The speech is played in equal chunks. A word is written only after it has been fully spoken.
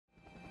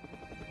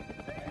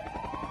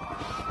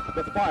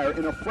The fire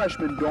in a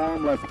freshman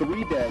dorm left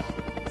 3 dead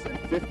and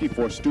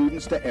 54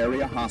 students to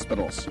area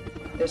hospitals.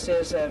 This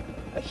is a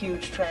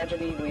huge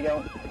tragedy. We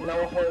don't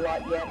know a whole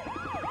lot yet.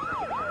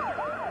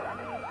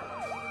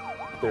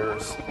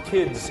 There's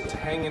kids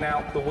hanging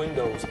out the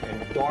windows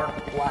and dark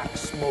black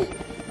smoke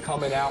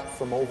coming out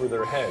from over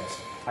their heads.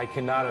 I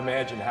cannot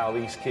imagine how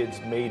these kids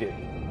made it.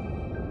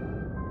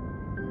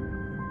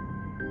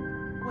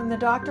 When the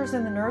doctors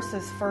and the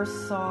nurses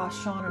first saw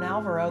Sean and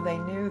Alvaro, they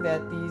knew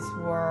that these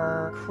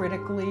were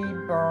critically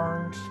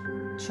burned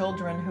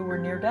children who were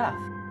near death.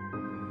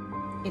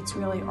 It's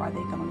really, are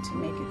they going to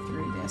make it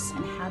through this?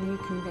 And how do you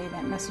convey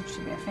that message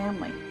to their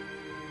family?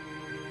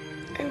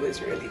 It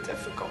was really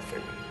difficult for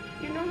me.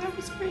 You know, that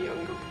was my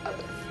younger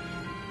brother.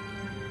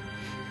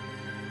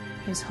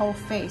 His whole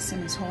face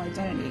and his whole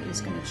identity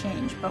is going to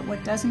change, but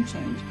what doesn't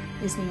change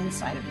is the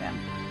inside of them.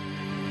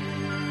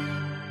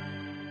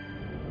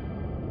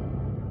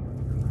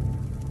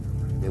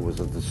 There was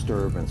a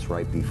disturbance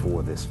right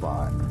before this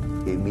fire.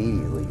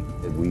 Immediately,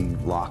 we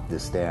locked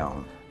this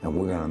down, and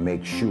we're going to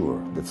make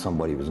sure that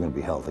somebody was going to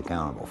be held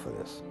accountable for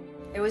this.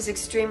 It was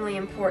extremely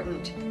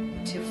important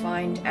to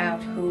find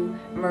out who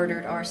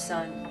murdered our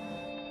son.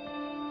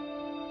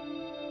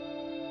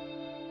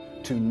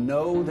 To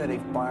know that a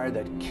fire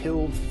that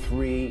killed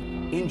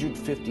 3, injured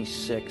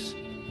 56,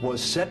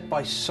 was set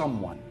by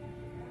someone,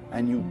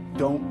 and you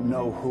don't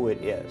know who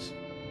it is.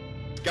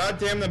 God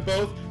damn them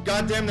both,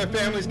 God damn their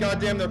families,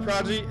 God damn their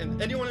progeny,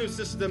 and anyone who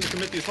assisted them to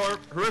commit these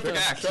horrific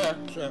acts.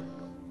 Sure.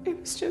 It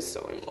was just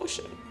so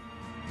emotional.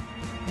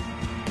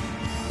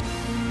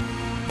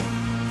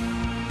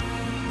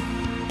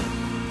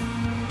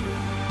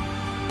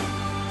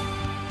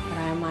 What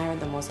I admired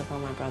the most about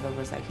my brother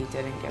was that he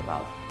didn't give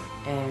up,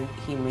 and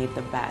he made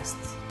the best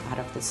out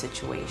of the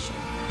situation.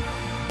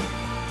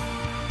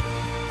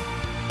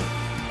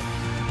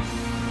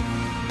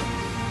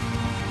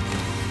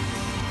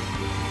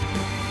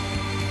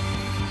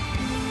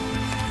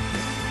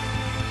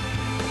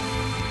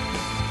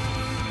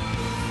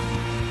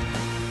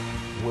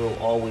 We'll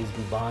always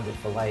be bonded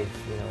for life.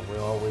 You know,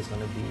 we're always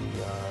going to be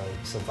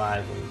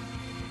survivors.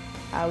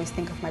 I always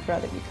think of my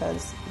brother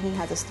because he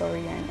has a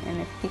story,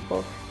 and if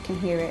people can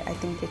hear it, I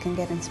think they can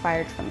get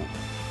inspired from it.